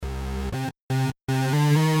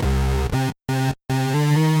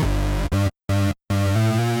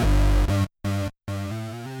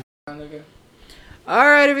All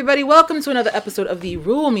right, everybody, welcome to another episode of the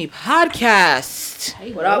Rule Me podcast.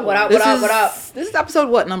 Hey, what up? This is episode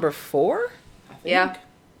what, number 4? Yeah.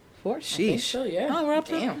 4? Sheesh. So, yeah. Oh, we're up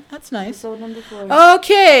to, Damn. that's nice. Episode number 4.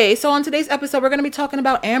 Okay, so on today's episode, we're going to be talking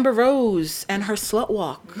about Amber Rose and her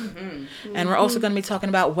Slutwalk. Mm-hmm. And we're also going to be talking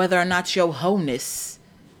about whether or not your Hoeness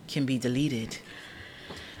can be deleted.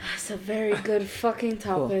 That's a very good fucking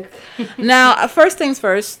topic. Cool. Now, first things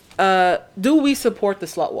first, do we support the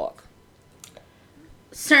Slutwalk?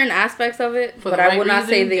 Certain aspects of it, For but the I right would not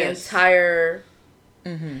say reason, the yes. entire...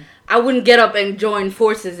 Mm-hmm. I wouldn't get up and join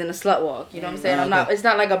forces in a slut walk. You know what I'm saying? Okay. I'm not. It's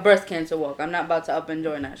not like a breast cancer walk. I'm not about to up and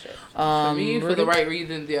join that shit. For me, for the right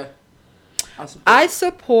reasons, yeah. I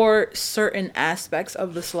support certain aspects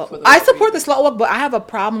of the Slutwalk. the I right support the reason. Slutwalk, but I have a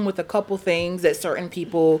problem with a couple things that certain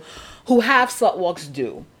people who have Slutwalks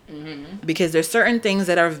do. Mm-hmm. Because there's certain things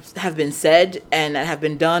that have been said and that have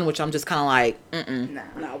been done, which I'm just kind of like,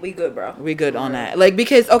 Nah, we good, bro. we good on that. Like,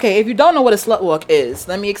 because, okay, if you don't know what a Slutwalk is,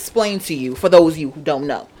 let me explain to you, for those of you who don't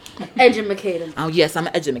know. Educated. Oh, yes, I'm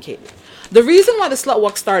educated. The reason why the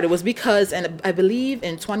Slutwalk started was because, and I believe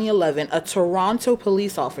in 2011, a Toronto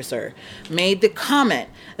police officer made the comment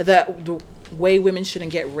that the way women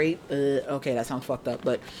shouldn't get raped, okay, that sounds fucked up,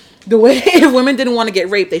 but the way if women didn't want to get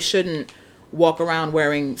raped, they shouldn't walk around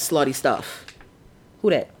wearing slutty stuff. Who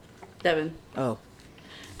that? Devin. Oh.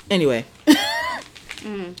 Anyway.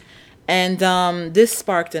 And this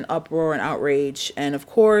sparked an uproar and outrage, and of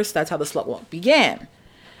course, that's how the Slutwalk began.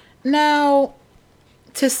 Now,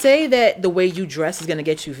 to say that the way you dress is going to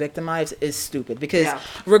get you victimized is stupid, because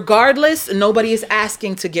regardless, nobody is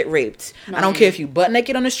asking to get raped. No. I don't care if you butt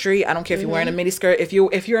naked on the street. I don't care if you're wearing a miniskirt.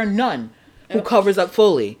 If you're a nun who covers up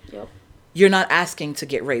fully, you're not asking to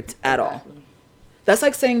get raped at all. That's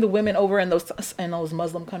like saying the women over in those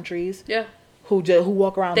Muslim countries, who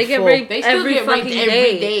walk around, they get full. raped They still every get raped fucking every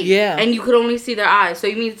day. day. Yeah, And you could only see their eyes. So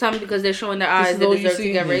you mean to tell me because they're showing their eyes, they deserve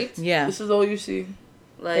to get raped? Yeah, This is all you see.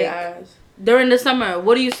 Like, Their eyes. during the summer,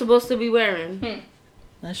 what are you supposed to be wearing?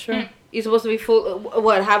 that's true. You're supposed to be full.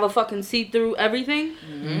 What? Have a fucking see-through everything,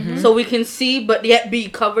 so we can see, but yet be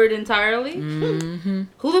covered entirely. Mm-hmm.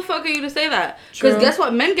 Who the fuck are you to say that? Because guess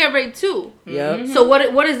what? Men get raped too. Yep. So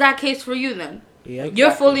what is that case for you then? Yep.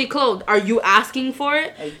 You're fully clothed. Are you asking for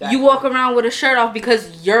it? Exactly. You walk around with a shirt off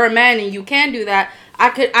because you're a man and you can do that. I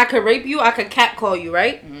could rape you. I could catcall you,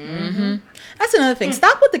 right? Mm-hmm. That's another thing.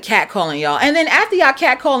 Stop with the catcalling, y'all. And then after y'all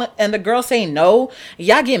catcalling and the girl saying no,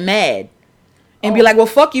 y'all get mad. And be like, well,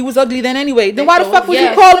 fuck, you was ugly then anyway. Then why the fuck was you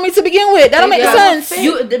calling me to begin with? That don't make sense.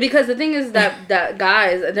 Because the thing is that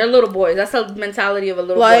guys, they're little boys. That's the mentality of a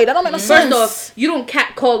little boy. That don't make no sense. First off, you don't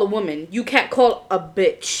catcall a woman. You catcall a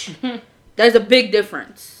bitch. There's a big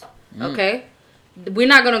difference. Okay? We're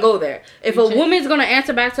not going to go there. If a woman's going to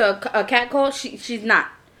answer back to a catcall, she's not.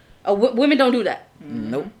 Women don't do that.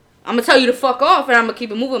 Nope. I'm going to tell you to fuck off and I'm going to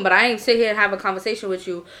keep it moving, but I ain't sit here and have a conversation with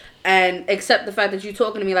you and accept the fact that you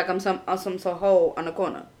talking to me like I'm some hoe on the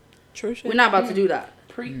corner. True shit. We're not about to do that.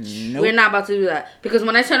 Preach. Nope. We're not about to do that. Because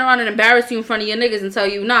when I turn around and embarrass you in front of your niggas and tell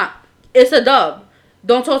you, nah, it's a dub.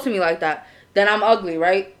 Don't talk to me like that. Then I'm ugly,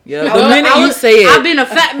 right? Yeah. The minute you say it. I've been a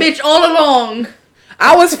fat bitch all along.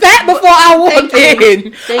 I was fat before I walked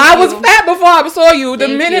in. I was you. fat before I saw you. The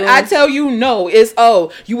Thank minute you. I tell you no, it's,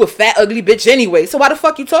 oh, you a fat, ugly bitch anyway. So why the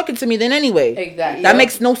fuck you talking to me then anyway? Exactly. That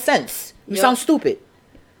makes no sense. You sound stupid.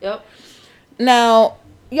 Yep. Now,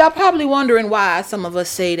 y'all probably wondering why some of us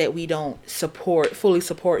say that we don't fully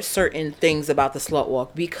support certain things about the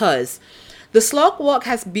Slutwalk. Because the Slutwalk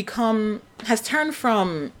has turned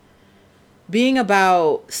from being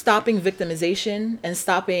about stopping victimization and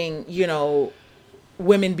stopping,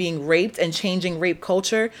 women being raped and changing rape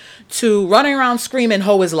culture to running around screaming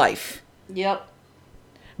hoe is life. Yep.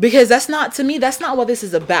 Because that's not what this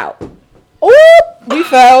is about. Oh, we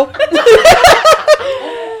fell.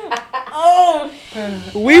 Oh.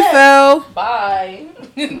 We fell. Bye.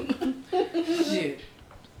 Shit.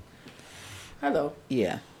 Hello.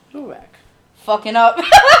 Yeah. Go back. Fucking up.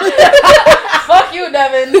 Fuck you,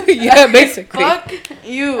 Devin. Yeah, basically. Fuck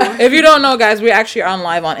you. If you don't know, guys, we actually are on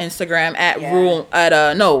live on Instagram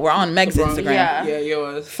we're on Meg's Instagram. Yeah.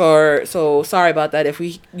 Yours. So sorry about that if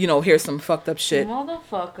we, hear some fucked up shit.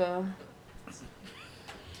 Motherfucker.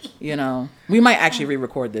 We might actually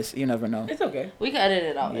re-record this. You never know. It's okay. We can edit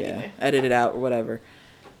it out anyway. Edit it out or whatever.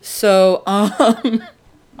 So,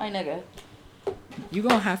 My nigga. you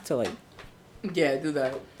gonna have to Yeah, do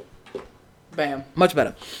that. Bam. much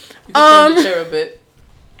better. You can turn the chair a bit.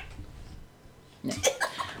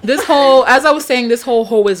 This whole, as I was saying, this whole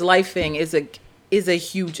hoe is life thing is a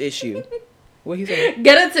huge issue. What he saying?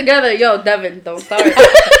 Get it together, yo, Devin. Don't start.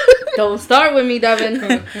 Don't start with me,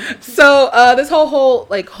 Devin. So this whole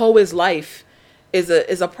like hoe is life is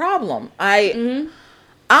a problem.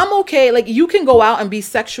 I'm okay. Like, you can go out and be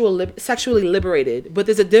sexually liberated, but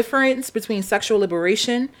there's a difference between sexual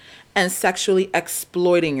liberation and sexually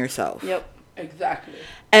exploiting yourself. Yep. Exactly.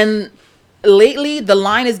 And lately, the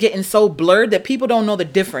line is getting so blurred that people don't know the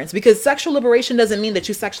difference, because sexual liberation doesn't mean that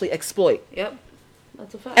you sexually exploit. Yep.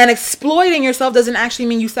 That's a fact. And exploiting yourself doesn't actually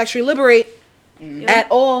mean you sexually liberate at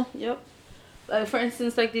all. Yep. Like, for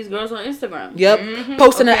instance, like these girls on Instagram. Yep.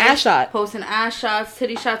 Posting an ass shot. Posting ass shots,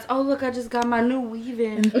 titty shots. Oh, look, I just got my new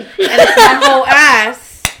weave-in. And it's my whole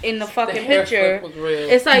ass in the fucking picture.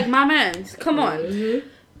 It's like, my man, come on. Mm-hmm.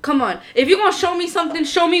 Come on. If you're going to show me something,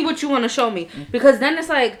 show me what you want to show me. Because then it's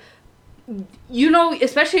like, you know,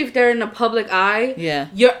 especially if they're in the public eye,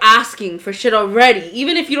 you're asking for shit already,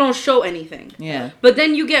 even if you don't show anything. Yeah. But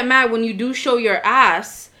then you get mad when you do show your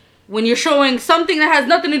ass, when you're showing something that has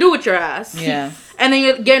nothing to do with your ass. Yeah. And then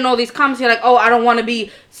you're getting all these comments. You're like, oh, I don't want to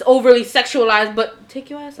be overly sexualized, but take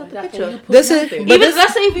your ass out the picture. Let's say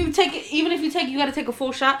if you take it, even if you got to take a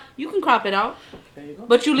full shot, you can crop it out. There you go.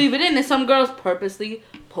 But you leave it in, and some girls purposely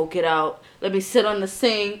poke it out. Let me sit on the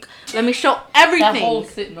sink. Let me show everything. That whole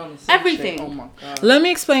sitting on the sink everything. Shit. Oh my god. Let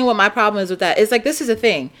me explain what my problem is with that. It's like, this is a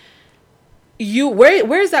thing.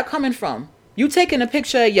 Where is that coming from? You taking a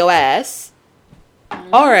picture of your ass.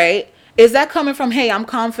 All right. Is that coming from, hey, I'm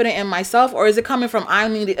confident in myself, or is it coming from, I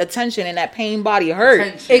need attention and that pain body hurt?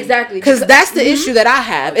 Attention. Exactly. Because that's the issue that I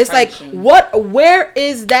have. Attention. It's like, where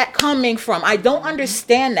is that coming from? I don't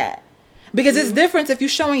understand that. Because it's different if you're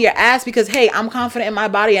showing your ass because, hey, I'm confident in my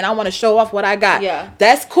body and I want to show off what I got. Yeah.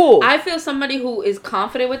 That's cool. I feel somebody who is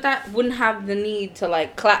confident with that wouldn't have the need to,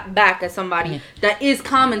 like, clap back at somebody that is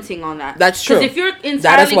commenting on that. That's true. Because if you're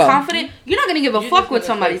entirely confident, you're not going to give a fuck what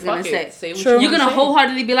somebody's going to say. True. You're going to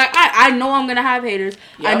wholeheartedly be like, I know I'm going to have haters.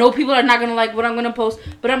 Yep. I know people are not going to like what I'm going to post,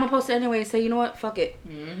 but I'm going to post it anyway and say, you know what? Fuck it.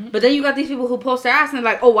 Mm-hmm. But then you got these people who post their ass and they're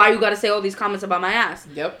like, oh, why you got to say all these comments about my ass?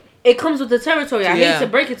 Yep. It comes with the territory. I hate to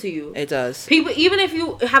break it to you. It does. People, even if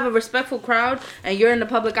you have a respectful crowd and you're in the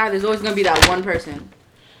public eye, there's always going to be that one person.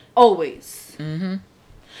 Always. Mm-hmm.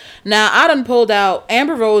 Now, I done pulled out.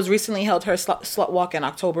 Amber Rose recently held her Slutwalk in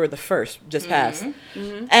October the 1st, just passed.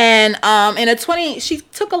 Mm-hmm. And she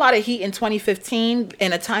took a lot of heat in 2015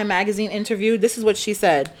 in a Time magazine interview. This is what she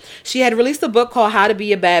said. She had released a book called How to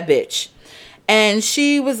Be a Bad Bitch. And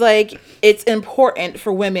she was like, it's important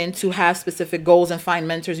for women to have specific goals and find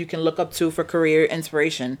mentors you can look up to for career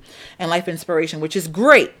inspiration and life inspiration, which is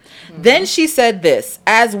great. Mm-hmm. Then she said this: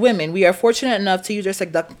 as women, we are fortunate enough to use our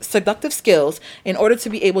seductive skills in order to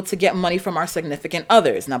be able to get money from our significant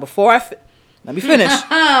others. Now, before let me finish.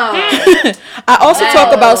 I also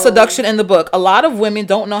talk about seduction in the book. A lot of women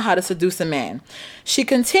don't know how to seduce a man. She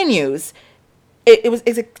continues, it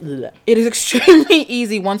is extremely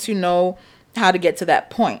easy once you know how to get to that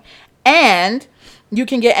point, and you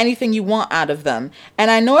can get anything you want out of them.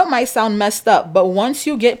 And I know it might sound messed up, but once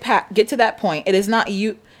you get to that point, it's not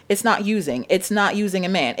using a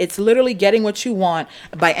man. It's literally getting what you want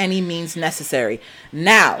by any means necessary.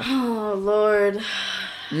 Now, oh Lord,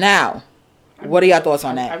 what are your thoughts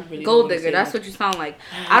on that? Really gold digger, that's what you sound like.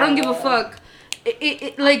 I don't give a fuck.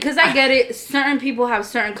 Like, cause I get it. Certain people have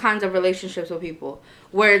certain kinds of relationships with people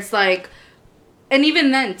where it's like. And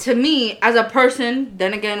even then, to me, as a person,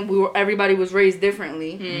 then again, everybody was raised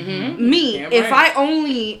differently. Mm-hmm. Me, if I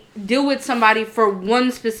only deal with somebody for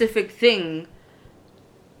one specific thing,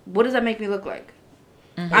 what does that make me look like?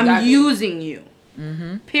 Mm-hmm. I'm using you.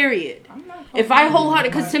 Mm-hmm. Period. If I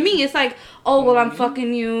wholehearted, because to me, it's like, oh, well, I'm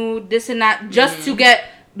fucking you, this and that, just to get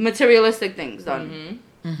materialistic things done. Mm-hmm.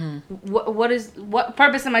 Mm-hmm. What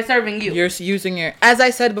purpose am I serving you? You're using as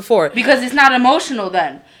I said before, because it's not emotional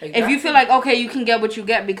then. Exactly. If you feel like, okay, you can get what you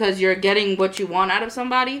get because you're getting what you want out of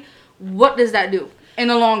somebody, what does that do in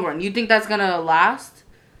the long run? You think that's gonna last?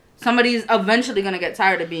 Somebody's eventually gonna get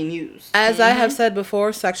tired of being used. As I have said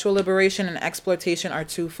before, sexual liberation and exploitation are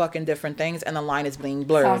two fucking different things, and the line is being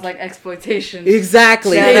blurred. Sounds like exploitation.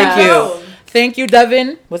 Exactly. Yeah. Thank you,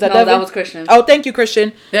 Devin. Was that no, Devin? That was Christian. Oh, thank you,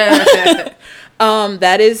 Christian. Yeah.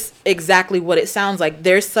 That is exactly what it sounds like.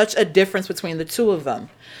 There's such a difference between the two of them.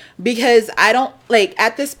 Because I don't, like,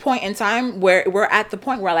 at this point in time where we're at the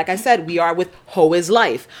point where, like I said, we are with hoe is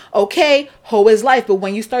life. Okay, hoe is life. But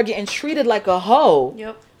when you start getting treated like a hoe.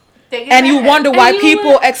 Yep. And you wonder why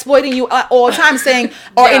people exploiting you all the time saying,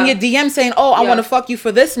 or in your DM saying, oh, I want to fuck you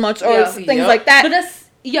for this much, or things like that. But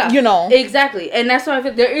Yeah, you know, exactly, and that's why I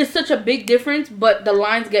feel there is such a big difference, but the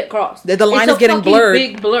lines get crossed. The line is getting blurred.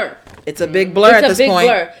 Big blur. It's a big blur at this point.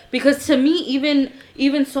 Blur. Because to me,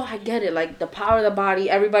 even so, I get it. Like the power of the body,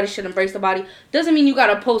 everybody should embrace the body. Doesn't mean you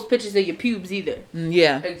gotta post pictures of your pubes either.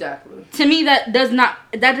 Yeah, exactly. To me, that does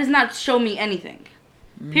not show me anything.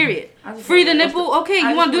 Period. Free the nipple. Okay,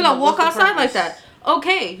 you want to do that? Walk outside like that.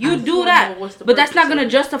 Okay, you do that, but that's not gonna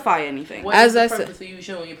justify anything. As I said, for you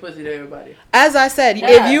showing your pussy to everybody. As I said,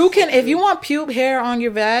 if you want pube hair on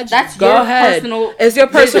your vag, that's go your ahead. Personal it's your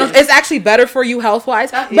personal. It's actually better for you health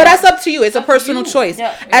wise, but that's up to you. It's a personal choice.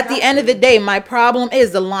 Yeah, exactly. At the end of the day, my problem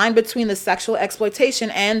is the line between the sexual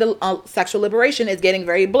exploitation and the sexual liberation is getting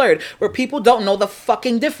very blurred, where people don't know the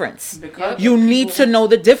fucking difference. You need to know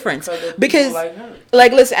the difference because,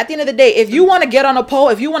 like, listen. At the end of the day, if you want to get on a pole,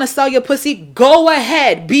 if you want to sell your pussy, go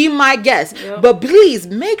ahead, be my guest. Yep. But please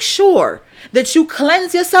make sure that you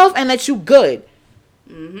cleanse yourself and that you good.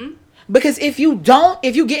 Mm-hmm. Because if you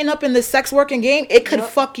getting up in the sex working game, it could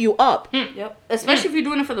fuck you up. Yep. Especially if you're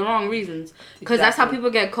doing it for the wrong reasons. Because that's how people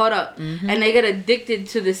get caught up. Mm-hmm. And they get addicted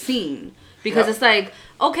to the scene. Because it's like,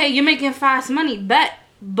 okay, you're making fast money, bet.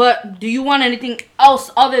 But do you want anything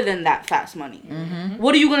else other than that fast money? Mm-hmm.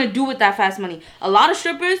 What are you going to do with that fast money? A lot of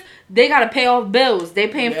strippers, they got to pay off bills. They're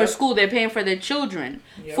paying for school. They're paying for their children.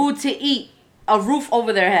 Food to eat. A roof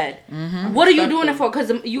over their head. Mm-hmm. What are you doing it for?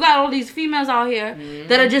 Because you got all these females out here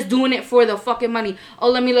that are just doing it for the fucking money. Oh,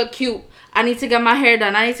 let me look cute. I need to get my hair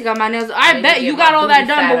done. I need to get my nails. I bet you got all that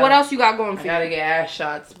done, but what else you got going for you? I gotta get ass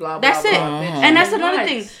shots, blah, blah, that's blah. That's it. Blah, and that's another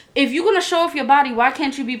thing. If you're going to show off your body, why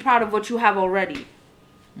can't you be proud of what you have already?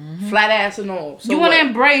 Mm-hmm. Flat ass and all. So you want to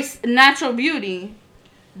embrace natural beauty,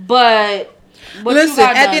 but listen.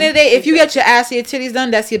 At the end of the day, if you get your ass or your titties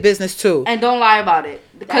done, that's your business too. And don't lie about it,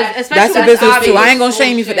 because that's your business too. I ain't gonna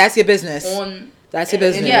shame you for that's your business. That's your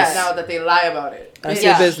business. Yeah, now that they lie about it, that's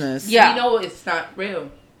your business. Yeah, you know it's not real.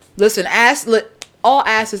 Listen, all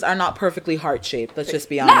asses are not perfectly heart shaped. Let's just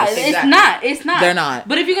be honest. No, it's not. It's not. They're not.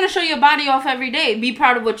 But if you're gonna show your body off every day, be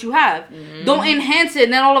proud of what you have. Mm-hmm. Don't enhance it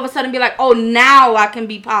and then all of a sudden be like, oh, now I can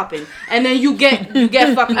be popping. And then you get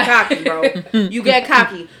fucking cocky, bro. You get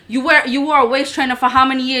cocky. You wore a waist trainer for how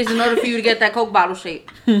many years in order for you to get that Coke bottle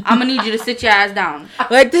shape? I'm gonna need you to sit your ass down.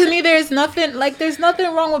 Like, to me, there's nothing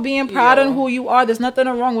wrong with being proud of who you are. There's nothing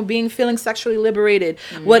wrong with feeling sexually liberated.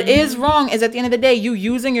 Mm-hmm. What is wrong is at the end of the day, you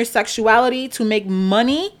using your sexuality to make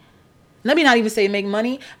money. Let me not even say make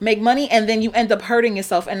money, and then you end up hurting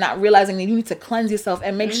yourself and not realizing that you need to cleanse yourself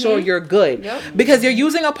and make sure you're good. Yep. Because you're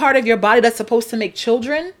using a part of your body that's supposed to make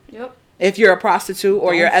children. Yep. If you're a prostitute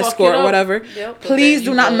or you're escort or whatever, please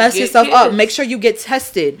do not mess yourself up. Make sure you get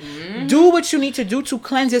tested. Mm-hmm. Do what you need to do to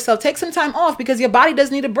cleanse yourself. Take some time off because your body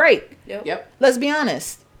does need a break. Yep. Let's be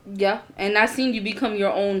honest. Yeah, and I've seen you become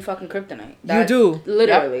your own fucking kryptonite. You do.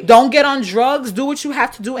 Literally. Yep. Don't get on drugs. Do what you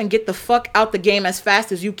have to do and get the fuck out the game as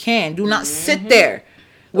fast as you can. Do not sit there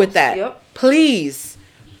with that. Yep. Please.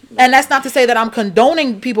 And that's not to say that I'm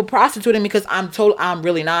condoning people prostituting because I'm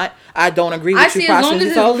really not. I don't agree with you prostituting.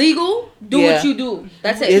 As long as it's legal, do what you do.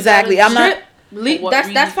 That's it. Exactly. I'm not.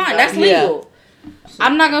 That's fine. That's legal.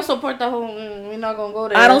 I'm not gonna support the whole. We're not gonna go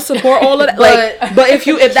there. I don't support all of that. but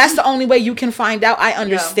if that's the only way you can find out, I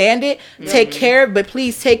understand it. Take care, but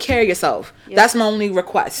please take care of yourself. Yep. That's my only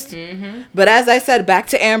request. Mm-hmm. But as I said, back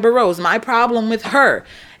to Amber Rose. My problem with her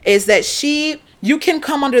is that you can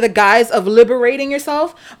come under the guise of liberating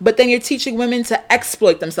yourself, but then you're teaching women to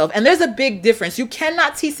exploit themselves. And there's a big difference. You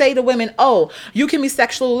cannot say to women, oh, you can be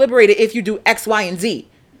sexually liberated if you do X, Y, and Z.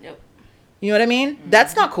 Yep. You know what I mean? Mm-hmm.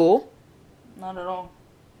 That's not cool. Not at all.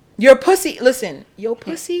 Your pussy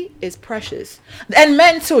is precious. And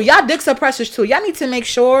men too. Y'all dicks are precious too. Y'all need to make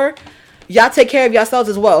sure y'all take care of yourselves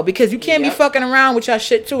as well. Because you can't be fucking around with y'all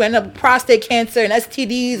shit too. End up prostate cancer and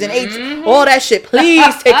STDs and all that shit.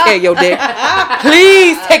 Please take care of your dick.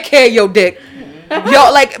 Please take care of your dick.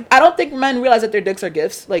 Yo, like, I don't think men realize that their dicks are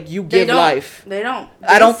gifts. Like, you give life. They don't.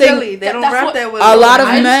 I don't think they don't wrap that with a lot of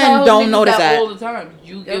men don't notice that all the time.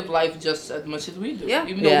 You give life just as much as we do. Yeah.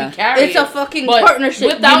 Even though we carry it's a fucking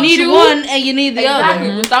partnership. You need one and you need the other.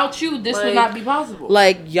 Mm-hmm. Without you, this would not be possible.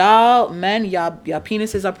 Like, y'all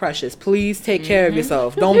penises are precious. Please take care of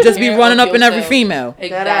yourself. Don't just be running up in every female.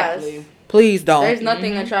 Exactly. Please don't. There's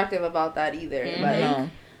nothing attractive about that either. Like,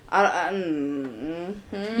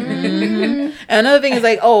 Another thing is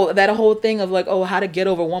like, oh, that whole thing of like, oh, how to get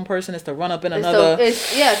over one person is to run up in another.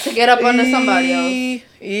 To get up under somebody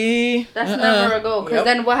else. That's never a goal. Because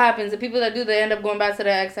then what happens? The people that do, they end up going back to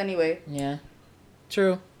their ex anyway. Yeah.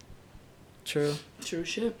 True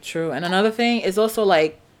Shit. True. And another thing is also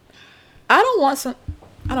like, I don't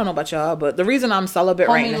I don't know about y'all, but the reason I'm celibate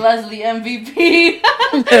right Homie now, Leslie MVP.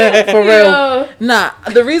 for real, Yo. nah.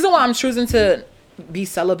 The reason why I'm choosing to be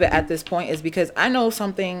celibate at this point is because I know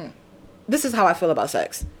something. This is how I feel about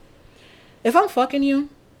sex. If I'm fucking you,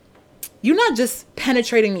 you're not just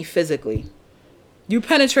penetrating me physically. You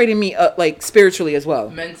penetrating me like spiritually as well.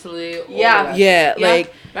 Mentally. Yeah. Yeah,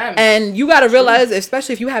 like, and you gotta realize,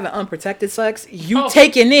 especially if you have an unprotected sex, you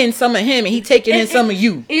taking in some of him and he taking in some of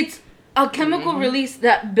you. It's a chemical release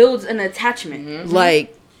that builds an attachment.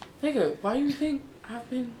 Like, nigga, why you think I've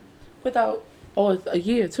been without a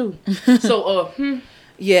year too? So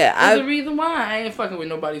yeah, there's a reason why I ain't fucking with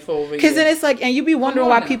nobody for over a year. Because then it's like, and you be wondering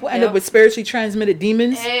why people end up with spiritually transmitted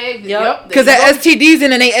demons. Yep. Because they're STDs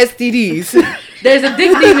and then they STDs. There's a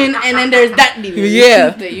dick demon and then there's that demon. Yeah.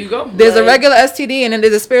 There you go. There's a regular STD and then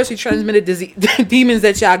there's a spiritually transmitted demons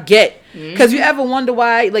that y'all get. Because you ever wonder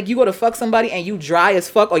why, like, you go to fuck somebody and you dry as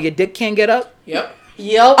fuck or your dick can't get up? Yep.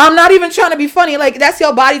 I'm not even trying to be funny. Like, that's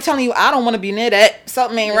your body telling you, I don't want to be near that.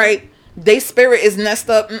 Something ain't right. They spirit is messed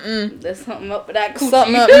up. There's something up with that coochie.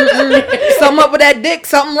 Something up. Something up with that dick.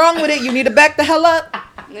 Something wrong with it. You need to back the hell up.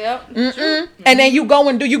 Yep. And then you go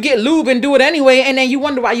and you get lube and do it anyway, and then you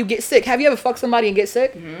wonder why you get sick. Have you ever fucked somebody and get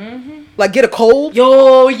sick? Like get a cold?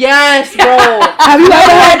 Yo, yes, bro. Have you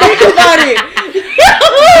ever had to think about it?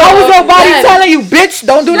 How was your body telling you, bitch,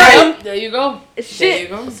 don't do nothing? There you go. Shit. There you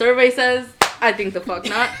go. Survey says, I think the fuck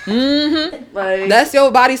not. Like, That's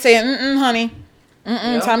your body saying, honey.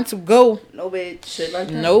 Time to go. no bitch. Shit like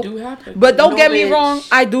that Nope. do happen. But don't No, get me bitch. wrong.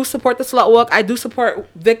 I do support the slut walk. I do support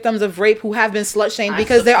victims of rape who have been slut shamed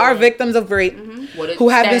because there are victims of rape who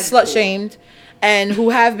have been slut shamed and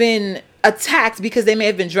who have been attacked because they may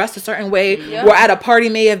have been dressed a certain way or at a party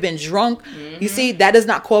may have been drunk. You see, that does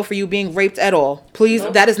not call for you being raped at all. Please,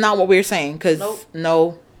 that is not what we're saying. Because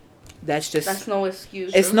no, that's no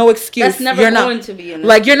excuse. It's no excuse. That's never you're going not, to be.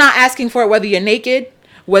 Like, you're not asking for it whether you're naked,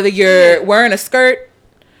 whether you're wearing a skirt,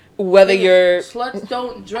 whether you're... Sluts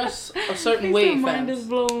don't dress a certain way, fam. Mind is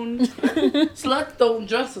blown. Sluts don't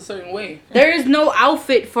dress a certain way. There is no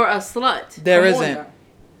outfit for a slut. There Come on isn't. now.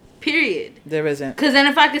 Period. There isn't. Because then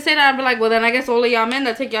if I could say that, I'd be like, well, then I guess all of y'all men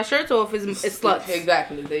that take y'all shirts off is sluts.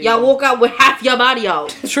 Exactly. There you Y'all go. walk out with half your body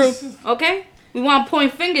out. True. Okay? We want to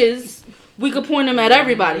point fingers. We could point them at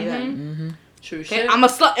everybody then. True Okay? shit. I'm a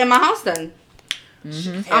slut in my house then.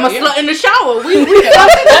 Hell I'm a yeah. slut in the shower. We sluts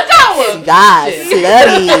in the shower. God,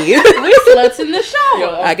 slutty. We sluts in the shower.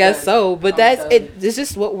 Yo, I guess so. But I'm that's telling it. It's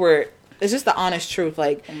just what we're... It's just the honest truth.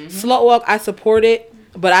 Like, slut walk, I support it.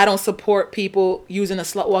 But I don't support people using a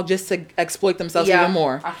slut walk just to exploit themselves even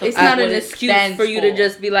more. It's not an excuse for you to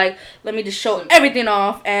just be like, let me just show everything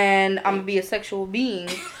off and I'm going to be a sexual being.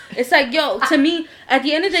 It's like, yo, to me, at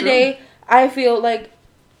the end of the day, I feel like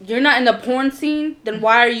you're not in the porn scene, then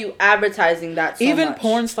why are you advertising that so Even much?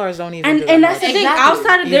 porn stars don't even do that And that's much. the thing.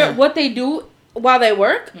 Outside of what they do while they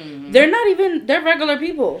work, they're not even, they're regular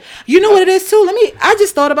people. You know what it is too? I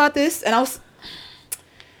just thought about this and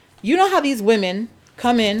you know how these women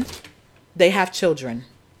come in, they have children,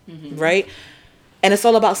 right? And it's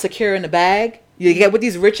all about securing the bag. You get with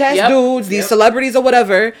these rich ass dudes, these celebrities or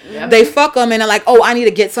whatever. They fuck them and they're like, oh, I need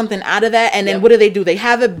to get something out of that. And then what do? They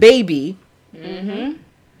have a baby.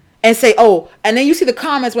 And say, oh, and then you see the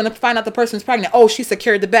comments when they find out the person's pregnant. Oh, she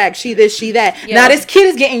secured the bag. She this, she that. Now this kid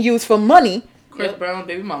is getting used for money. Chris Brown,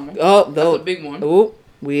 baby mama. Oh, that's a big one. Oh,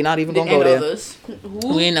 we not even gonna go there. Others.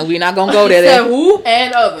 We not gonna go there. Who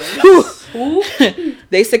and others. Who?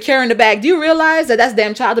 They securing the bag. Do you realize that that's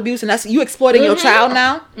damn child abuse and that's you exploiting your child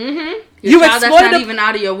now? Your child that's not even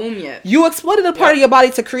out of your womb yet. You exploited a part of your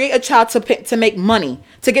body to create a child to make money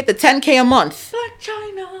to get the $10K a month. Like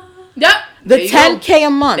China. Yep. The $10K a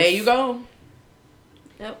month. There you go.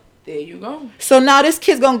 Yep. There you go. So now this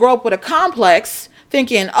kid's gonna grow up with a complex,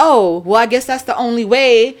 thinking, oh, well, I guess that's the only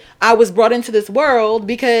way I was brought into this world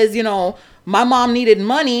because my mom needed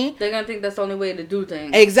money. They're gonna think that's the only way to do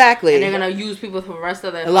things. Exactly. And they're gonna use people for the rest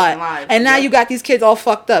of their fucking lives. And now you got these kids all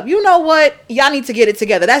fucked up. You know what? Y'all need to get it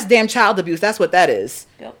together. That's damn child abuse. That's what that is.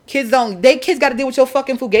 Yep. Kids got to deal with your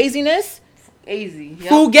fucking fugaziness. Easy.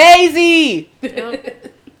 Yep. Fugazi.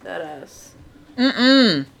 Yep. That ass.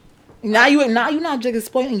 Now you're not just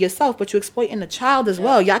exploiting yourself, but you're exploiting the child as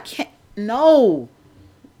well. Y'all can't. No.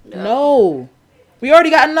 We already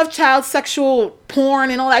got enough child sexual porn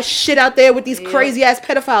and all that shit out there with these crazy ass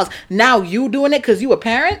pedophiles. Now you doing it because you a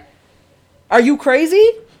parent? Are you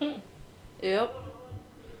crazy? Yep.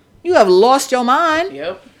 You have lost your mind.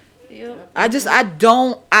 Yep.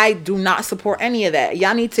 I do not support any of that.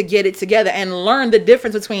 Y'all need to get it together and learn the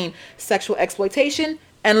difference between sexual exploitation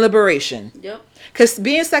and liberation. Yep. Because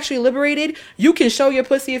being sexually liberated, you can show your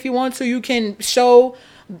pussy if you want to. You can show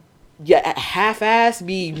yeah, half-ass,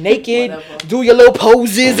 be naked, Whatever. do your little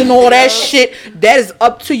poses and all that shit. That is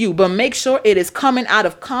up to you. But make sure it is coming out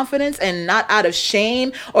of confidence and not out of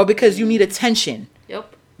shame or because you need attention.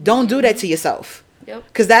 Yep. Don't do that to yourself. Yep.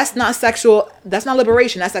 Because that's not sexual, that's not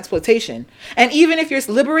liberation, that's exploitation. And even if you're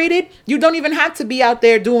liberated, you don't even have to be out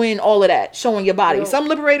there doing all of that, showing your body. Yep. Some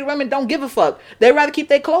liberated women don't give a fuck. They'd rather keep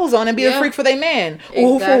their clothes on and be a freak for their man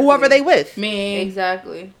or for Exactly. whoever they with. Me.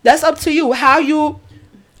 Exactly. That's up to you. How you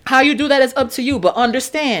do that is up to you. But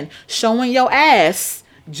understand, showing your ass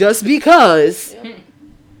just because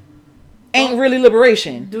ain't really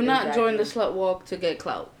liberation. Do not join the slut walk to get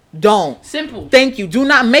clout. Don't. Simple. Thank you. Do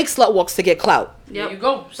not make slut walks to get clout. There you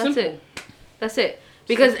go. Simple. That's it. That's it.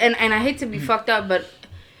 Because and I hate to be fucked up, but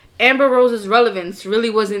Amber Rose's relevance really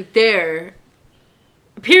wasn't there.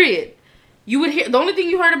 Period. You would hear the only thing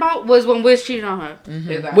you heard about was when Wiz cheated on her,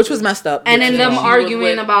 Exactly. Which was messed up. and then them she was arguing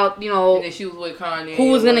with- about And then she was with Kanye. who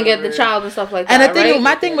was gonna get the whatever. child and stuff like And that. the thing, right?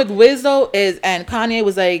 my thing with Wiz though is, and Kanye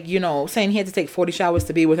was like, saying he had to take 40 showers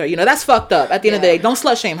to be with her. That's fucked up. At the end of the day, don't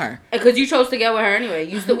slut shame her. Because you chose to get with her anyway.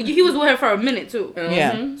 He was with her for a minute too.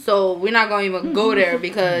 Yeah. So we're not gonna even go there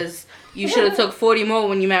because you should have took 40 more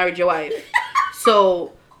when you married your wife.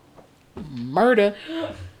 So Murder.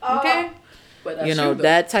 okay. But that's true, though.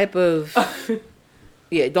 That type of.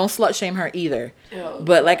 Yeah, don't slut shame her either. Yeah.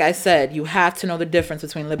 But like I said, you have to know the difference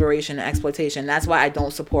between liberation and exploitation. That's why I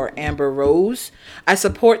don't support Amber Rose. I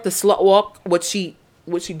support the slut walk, what she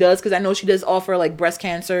does, because I know she does offer like breast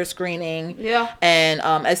cancer screening, and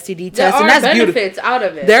STD There tests, are and that's benefits beautiful. out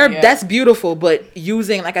of it. That's beautiful, but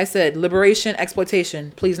using, like I said, liberation,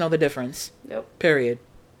 exploitation. Please know the difference. Yep. Period.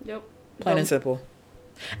 Yep. Plain and simple.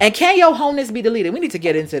 And can your Hoeness be deleted? We need to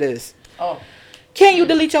get into this. Oh, Can you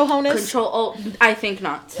delete your Hoeness? Control Alt. I think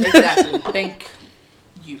not. exactly. Thank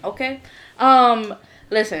you. Okay.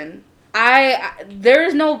 Listen. There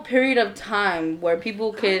is no period of time where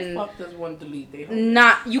people can Fuck does one delete? They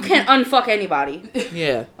you can't unfuck anybody.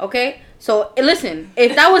 Yeah. Okay? So listen,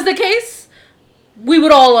 if that was the case, we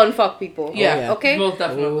would all unfuck people. Yeah. yeah. Okay? Most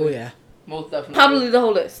definitely. Oh yeah. Most definitely. Probably the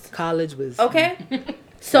whole list. College was Okay? bad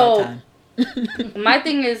So time. my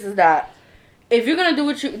thing is that if you're gonna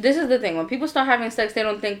do this is the thing, when people start having sex, they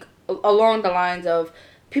don't think along the lines of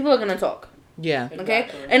people are gonna talk. Yeah. Okay?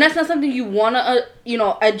 Exactly. And that's not something you wanna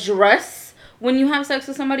address when you have sex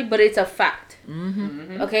with somebody, but it's a fact.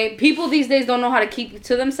 Mm-hmm. Okay? People these days don't know how to keep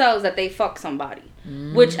to themselves that they fuck somebody.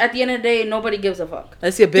 Which at the end of the day, nobody gives a fuck.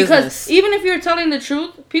 That's your business. Because even if you're telling the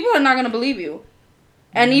truth, people are not gonna believe you.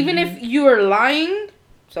 And even if you're lying,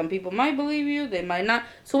 some people might believe you, they might not.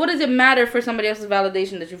 So what does it matter for somebody else's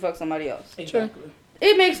validation that you fuck somebody else? Exactly.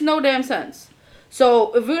 It makes no damn sense.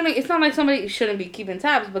 So if we're gonna, it's not like somebody shouldn't be keeping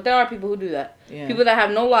tabs, but there are people who do that. Yeah. People that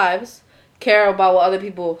have no lives care about what other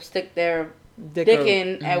people stick their dick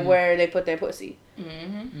in and where they put their pussy.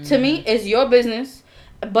 Mm-hmm. To me, it's your business,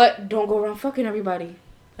 but don't go around fucking everybody.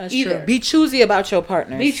 That's either. true. Be choosy about your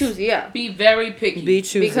partners. Be choosy, yeah. Be very picky. Be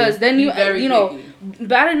choosy. Because then Be you very picky.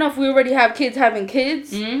 bad enough we already have kids having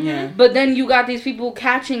kids, Mm-hmm. Yeah. but then you got these people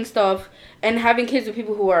catching stuff and having kids with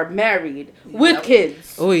people who are married with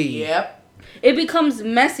kids. Oy. Yep. It becomes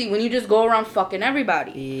messy when you just go around fucking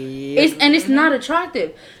everybody. Yep. It's not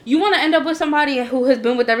attractive. You want to end up with somebody who has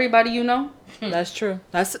been with everybody you know? That's true.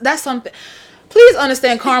 That's something. Please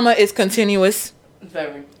understand, karma is continuous.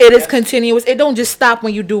 Very. It is continuous. It don't just stop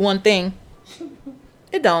when you do one thing.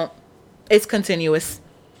 It don't. It's continuous.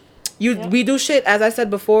 We do shit, as I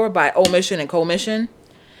said before, by omission and commission.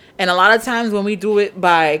 And a lot of times when we do it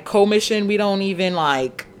by commission, we don't even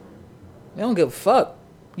we don't give a fuck.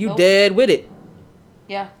 You Nope. dead with it.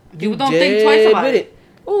 Yeah. You People don't dead think twice about with it.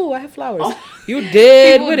 Oh, I have flowers. Oh. You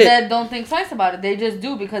dead People with it. that don't think twice about it. They just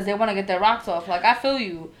do because they want to get their rocks off. Like, I feel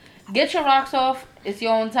you. Get your rocks off. It's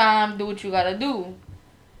your own time. Do what you gotta do.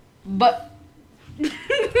 But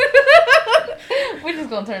we're just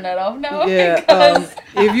gonna turn that off now. Yeah. because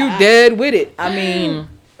If you dead with it, I mean,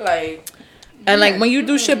 Like. and when you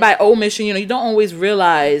do shit by omission, you don't always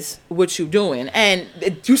realize what you're doing, and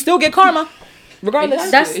you still get karma, regardless.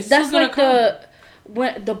 Exactly. It's that's still like gonna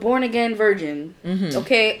the born again virgin. Mhm.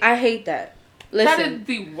 Okay, I hate that. That Listen, is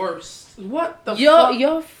the worst. What the your fuck?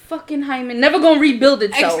 your fucking hymen never gonna rebuild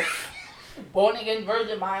itself. Born again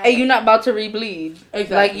virgin, my And you're not about to rebleed.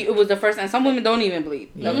 Exactly. Like it was the first time. Some women don't even bleed.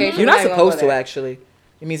 Okay, so You're we're not gonna supposed go to there. actually.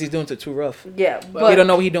 It means he's doing it too rough. Yeah, He but don't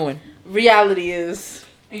know what he's doing. reality is,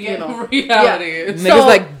 Yeah, you know. reality is. Niggas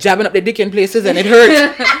like jabbing up their dick in places and it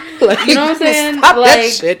hurts. Like, You know what I'm saying? Stop that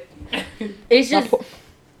Like, shit. it's just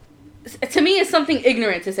to me, it's something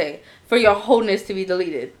ignorant to say for your wholeness to be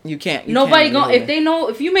deleted. You can't. Nobody gonna if they know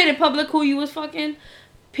if you made it public who you was fucking,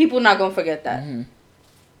 people not gonna forget that. Mhm.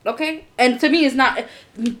 Okay? And to me, it's not...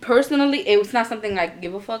 Personally, it's not something I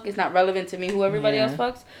give a fuck. It's not relevant to me who everybody else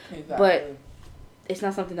fucks. Exactly. But it's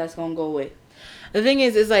not something that's going to go away. The thing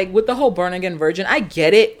is like, with the whole born again virgin, I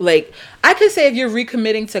get it. Like, I could say if you're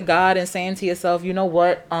recommitting to God and saying to yourself, you know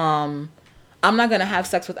what, I'm not going to have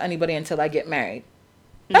sex with anybody until I get married.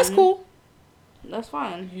 That's cool. That's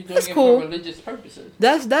fine. You're doing it for religious purposes.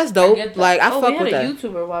 That's dope. I like, I fuck with that. We had a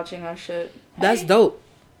YouTuber watching our shit. That's dope.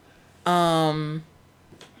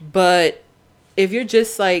 But if you're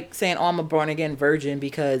just like saying, oh, I'm a born again virgin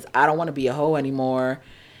because I don't want to be a hoe anymore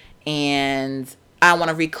and I want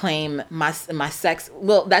to reclaim my sex,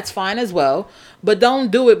 well, that's fine as well. But don't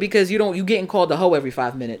do it because you getting called a hoe every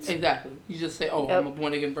 5 minutes. Exactly. You just say, oh, I'm a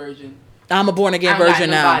born again virgin. I'm a born again virgin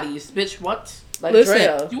now. Nobodies. Bitch, what? Like listen,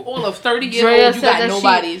 Drea. You all of 30 years old, you got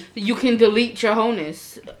nobodies. You can delete your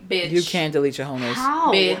Hoeness, bitch. You can't delete your Hoeness.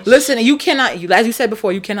 How? Bitch. Listen, you cannot, as you said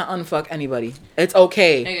before, you cannot unfuck anybody. It's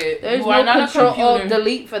okay. Nigga, there's no control or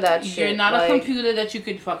delete for that shit. You're not a computer that you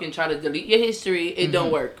could fucking try to delete your history. It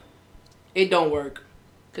don't work. It don't work.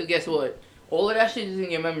 Because guess what? All of that shit is in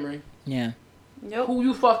your memory. Yeah. Yep. Who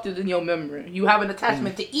you fucked is in your memory. You have an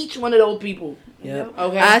attachment to each one of those people. Yep.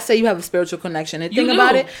 Okay. I say you have a spiritual connection. And think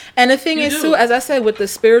about it. And the thing is too, as I said, with the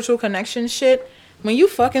spiritual connection shit, when you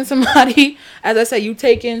fucking somebody, as I said, you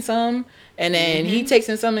take in some, and then he takes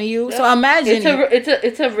in some of you. Yep. So imagine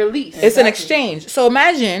it's a release. It's an exchange. So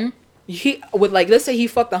imagine let's say he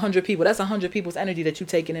fucked 100 people. That's 100 people's energy that you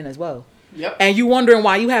taking in as well. Yep. And you wondering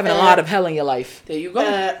why you having a lot of hell in your life. There you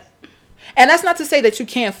go. And that's not to say that you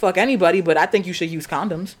can't fuck anybody, but I think you should use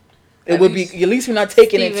condoms. At least you're not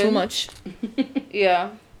taking in too much.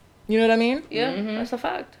 Yeah. You know what I mean? Yeah, that's a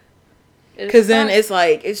fact. Because then it's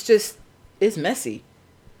like, it's messy.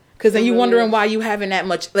 Because then you wondering why you having that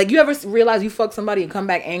much. Like, you ever realize you fuck somebody and come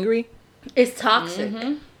back angry? It's toxic.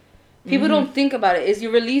 People don't think about it.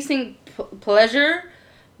 You're releasing pleasure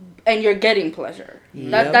and you're getting pleasure.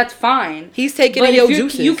 Yep. That's fine. He's taking in your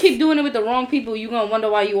juices. You keep doing it with the wrong people, you're going to wonder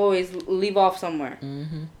why you always leave off somewhere.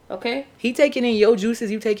 Okay? He taking in your juices,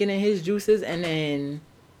 you taking in his juices, and then...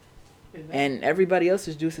 And everybody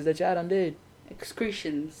else's juices that y'all done did.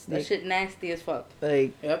 Excretions. That shit nasty as fuck.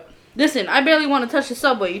 Like... Yep. Listen, I barely want to touch the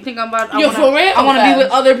subway. You think I'm about... You're for real? I want to be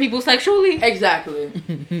with other people sexually? Exactly.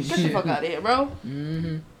 Get the fuck out of here, bro.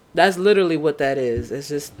 That's literally what that is. It's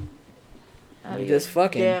just... You're just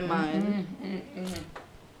fucking. Yeah, man.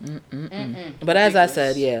 But as I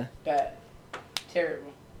said, yeah. Bad.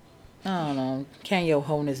 Terrible. I don't know. Can your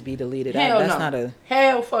Hoeness be deleted? Hell not a...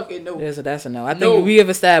 Hell fucking no. That's a no. I think we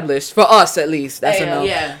have established, for us at least, that's a no.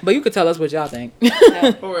 Yeah. But you could tell us what y'all think.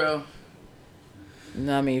 Yeah, for real.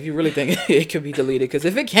 No, I mean, if you really think it could be deleted, because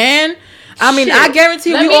if it can, I mean, I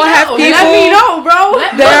guarantee we all have people. Let me know, bro.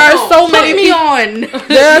 There are so many people.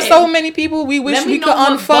 There are so many people we wish we could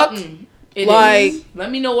unfuck. Like, let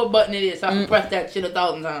me know what button it is so I can press that shit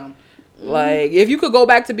 1,000 times. Like, if you could go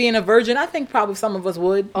back to being a virgin, I think probably some of us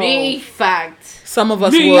would. Me, fact. Some of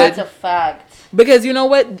us would. That's a fact. Because you know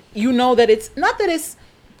what? You know that it's not that it's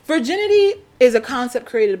virginity is a concept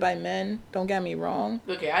created by men. Don't get me wrong.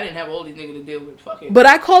 Okay, I didn't have all these niggas to deal with. Fucking. But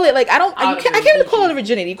I call it like I can't even call it a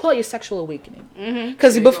virginity. You call it your sexual awakening.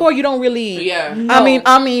 Because before you don't really. Yeah. No.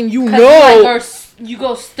 I mean, you know. Like, you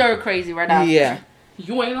go stir crazy right after. Yeah.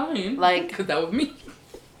 You ain't lying. Like, because that was me.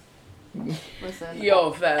 Listen.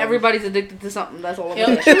 Yo, fam. Everybody's addicted to something. That's all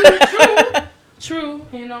I'm saying. True.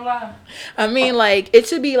 Ain't no lie. I mean, like, it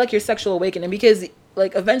should be like your sexual awakening because,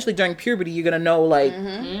 like, eventually during puberty, you're gonna know like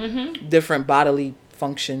different bodily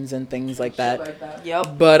functions and things like that.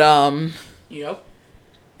 Yep. But Yep.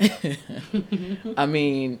 I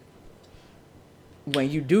mean,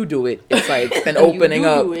 when you do it, it's like an opening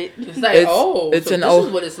up. It's like, this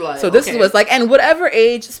is what it's like. So this is what it's like. And whatever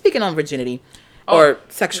age, speaking on virginity or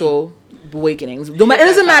sexual awakenings, it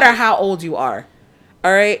doesn't matter how old you are.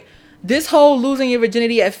 All right? This whole losing your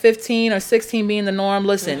virginity at 15 or 16 being the norm,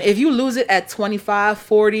 listen, if you lose it at 25,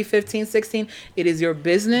 40, 15, 16, it is your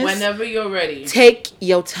business. Whenever you're ready. Take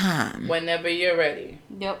your time. Whenever you're ready.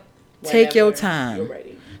 Yep. Take your time. You're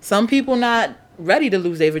ready. Some people not ready to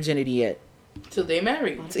lose their virginity yet. Till they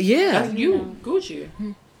marry. Yeah. That's you. Gucci.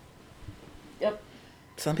 Yep.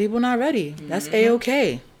 Some people not ready. That's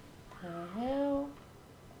A-okay.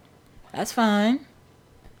 That's fine.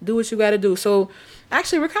 Do what you got to do. So,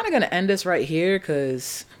 actually, we're kind of going to end this right here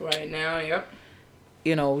because... Right now, yep.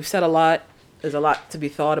 You know, we've said a lot. There's a lot to be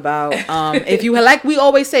thought about. If you, like we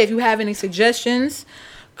always say, if you have any suggestions,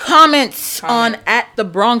 Comment on at the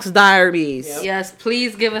Bronx Diaries. Yep. Yes,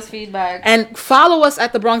 please give us feedback. And follow us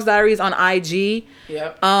at the Bronx Diaries on IG.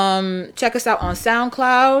 Yep. Check us out on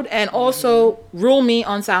SoundCloud and also Rule Me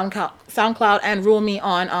on SoundCloud and Rule Me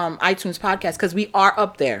on iTunes podcast because we are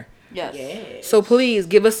up there. Yes. Yes. So please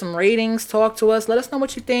give us some ratings, talk to us, let us know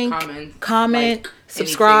what you think. Comment, like,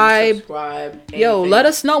 subscribe. Anything. Yo, let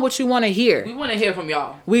us know what you want to hear. We want to hear from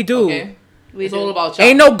y'all. We do. Okay? It's all about y'all.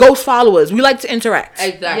 Ain't no ghost followers. We like to interact.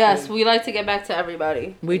 Exactly. Yes, we like to get back to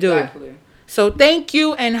everybody. We do. Exactly. So thank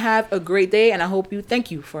you and have a great day. And I hope you thank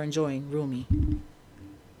you for enjoying Rule Me.